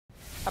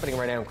Happening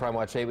right now in Crime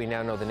Watch 8, we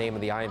now know the name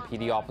of the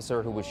IMPD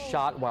officer who was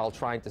shot while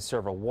trying to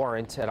serve a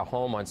warrant at a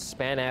home on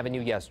Span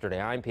Avenue yesterday.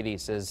 IMPD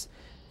says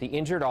the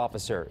injured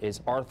officer is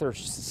Arthur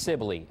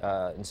Sibley,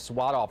 and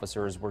SWAT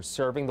officers were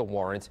serving the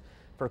warrant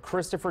for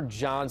Christopher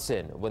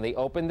Johnson. When they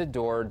opened the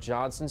door,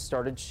 Johnson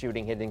started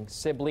shooting, hitting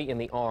Sibley in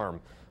the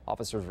arm.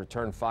 Officers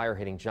returned fire,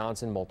 hitting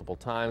Johnson multiple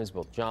times.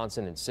 Both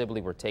Johnson and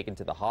Sibley were taken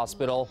to the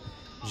hospital.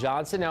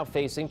 Johnson now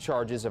facing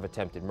charges of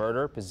attempted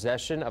murder,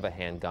 possession of a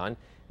handgun,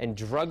 and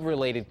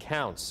drug-related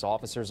counts.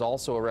 Officers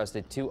also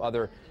arrested 2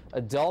 other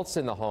adults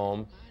in the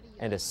home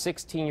and a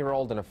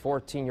 16-year-old and a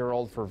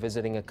 14-year-old for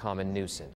visiting a common nuisance.